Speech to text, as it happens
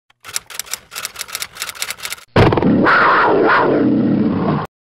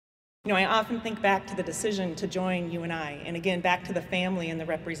You know, I often think back to the decision to join UNI, and again, back to the family and the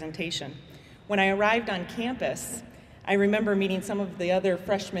representation. When I arrived on campus, I remember meeting some of the other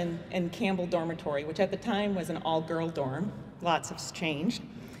freshmen in Campbell Dormitory, which at the time was an all-girl dorm. Lots has changed.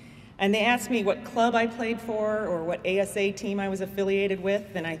 And they asked me what club I played for or what ASA team I was affiliated with,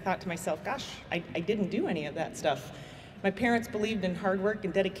 and I thought to myself, gosh, I didn't do any of that stuff. My parents believed in hard work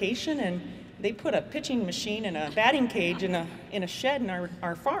and dedication, and they put a pitching machine and a batting cage in a shed in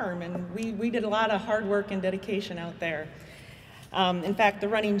our farm, and we did a lot of hard work and dedication out there. In fact, the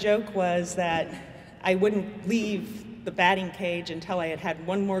running joke was that I wouldn't leave the batting cage until I had had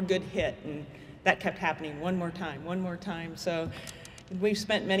one more good hit, and that kept happening one more time. So we've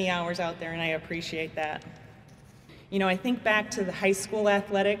spent many hours out there, and I appreciate that. You know, I think back to the high school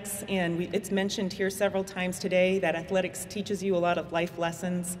athletics, and it's mentioned here several times today that athletics teaches you a lot of life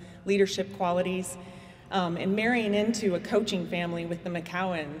lessons, leadership qualities, and marrying into a coaching family with the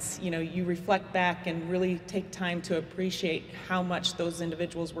McKowens, you know, you reflect back and really take time to appreciate how much those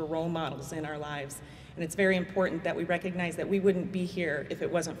individuals were role models in our lives. And it's very important that we recognize that we wouldn't be here if it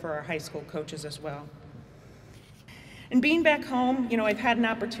wasn't for our high school coaches as well. And being back home, you know, I've had an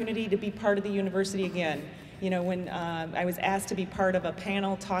opportunity to be part of the university again. You know, when I was asked to be part of a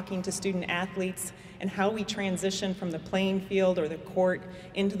panel talking to student athletes and how we transition from the playing field or the court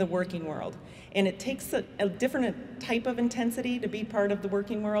into the working world. And it takes a different type of intensity to be part of the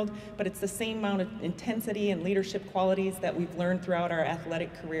working world, but it's the same amount of intensity and leadership qualities that we've learned throughout our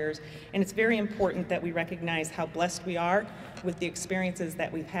athletic careers. And it's very important that we recognize how blessed we are with the experiences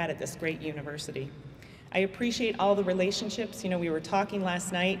that we've had at this great university. I appreciate all the relationships. You know, we were talking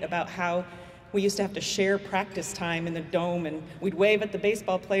last night about how we used to have to share practice time in the dome, and we'd wave at the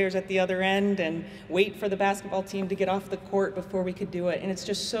baseball players at the other end and wait for the basketball team to get off the court before we could do it. And it's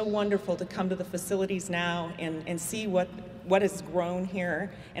just so wonderful to come to the facilities now and see what has grown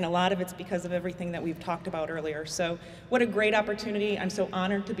here. And a lot of it's because of everything that we've talked about earlier. So what a great opportunity. I'm so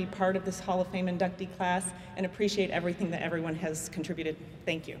honored to be part of this Hall of Fame inductee class and appreciate everything that everyone has contributed.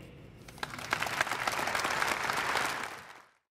 Thank you.